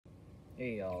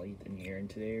Hey y'all, Ethan here, and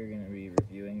today we're going to be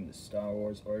reviewing the Star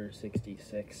Wars Order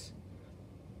 66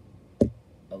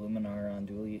 LUMINARA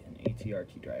unduli and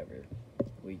ATRT driver.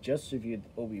 We just reviewed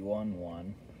Obi-Wan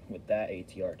one with that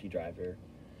ATRT driver,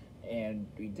 and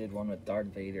we did one with Darth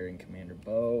Vader and Commander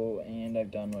Bo, and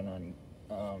I've done one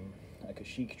on like a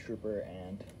Kashyyyk Trooper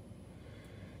and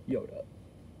Yoda.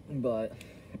 But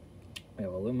we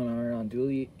have a LUMINARA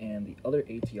unduli and the other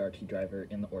ATRT driver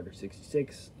in the Order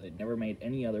 66. They never made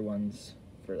any other ones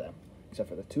for them, except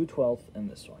for the 212th and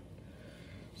this one.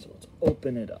 So let's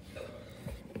open it up.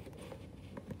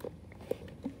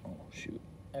 Oh shoot,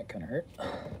 that kind of hurt.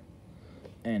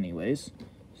 Anyways,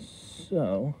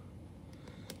 so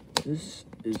this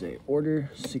is a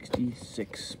Order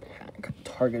 66 pack,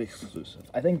 Target exclusive.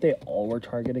 I think they all were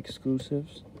Target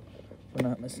exclusives, if I'm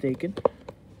not mistaken,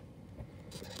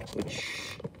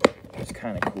 which is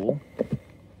kind of cool.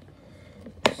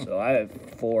 So I have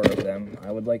 4 of them.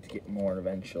 I would like to get more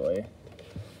eventually.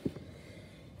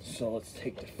 So let's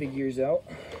take the figures out.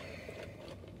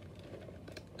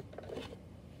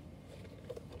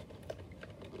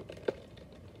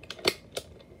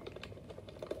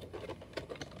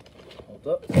 Hold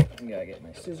up. I gotta get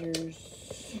my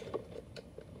scissors.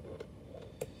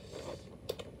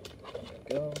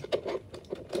 There we go.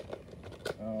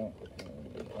 Oh,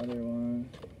 and the other one.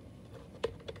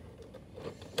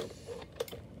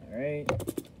 Alright.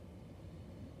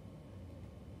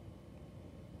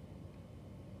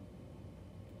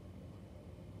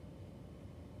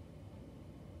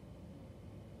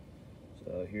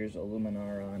 So here's a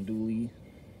LUMINARA unduli.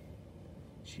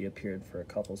 She appeared for a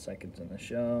couple seconds in the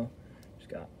show. She's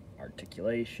got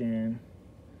articulation,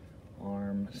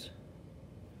 arms,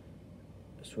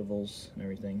 swivels and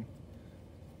everything.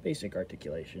 Basic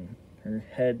articulation. Her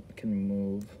head can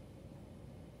move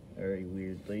very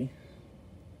weirdly.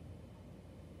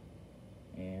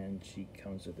 And she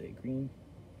comes with a green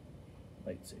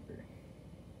lightsaber.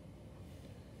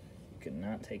 You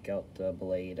cannot take out the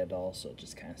blade at all, so it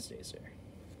just kind of stays there.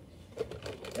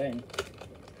 Then,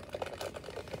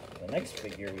 the next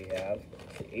figure we have,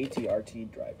 the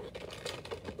ATRT driver.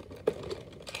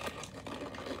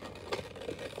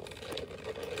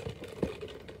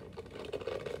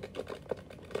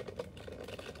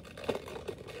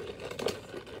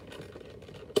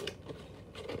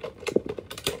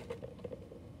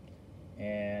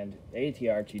 And the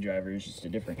ATRT driver is just a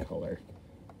different color,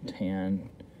 tan.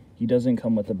 He doesn't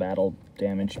come with a battle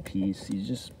damage piece. He's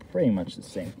just pretty much the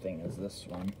same thing as this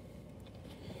one,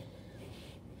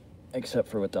 except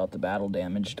for without the battle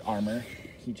damaged armor.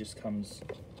 He just comes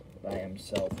by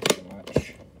himself pretty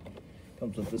much.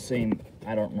 Comes with the same,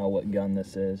 I don't know what gun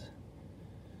this is,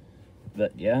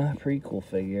 but yeah, pretty cool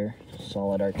figure.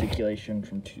 Solid articulation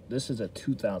from this is a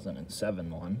 2007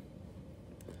 one.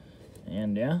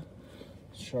 And yeah,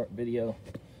 short video.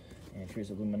 And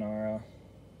here's a LUMINARA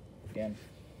again.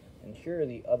 And here are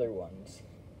the other ones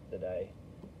that I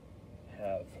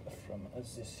have from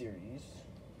this series.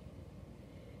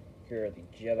 Here are the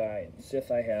Jedi and Sith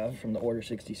I have from the Order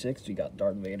 66. We got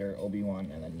Darth Vader,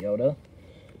 Obi-Wan, and then Yoda.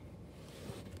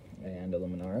 And a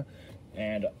LUMINARA.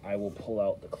 And I will pull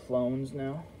out the clones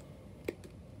now.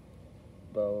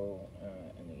 Bo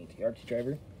and the ATRT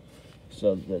driver.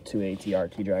 So the 2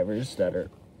 ATRT drivers that are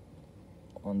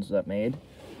ones that made,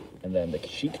 and then the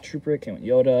Kashyyyk Trooper came with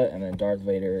Yoda, and then Darth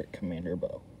Vader, Commander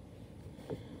Bo.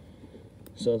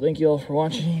 So thank you all for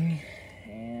watching,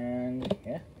 and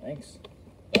yeah, thanks.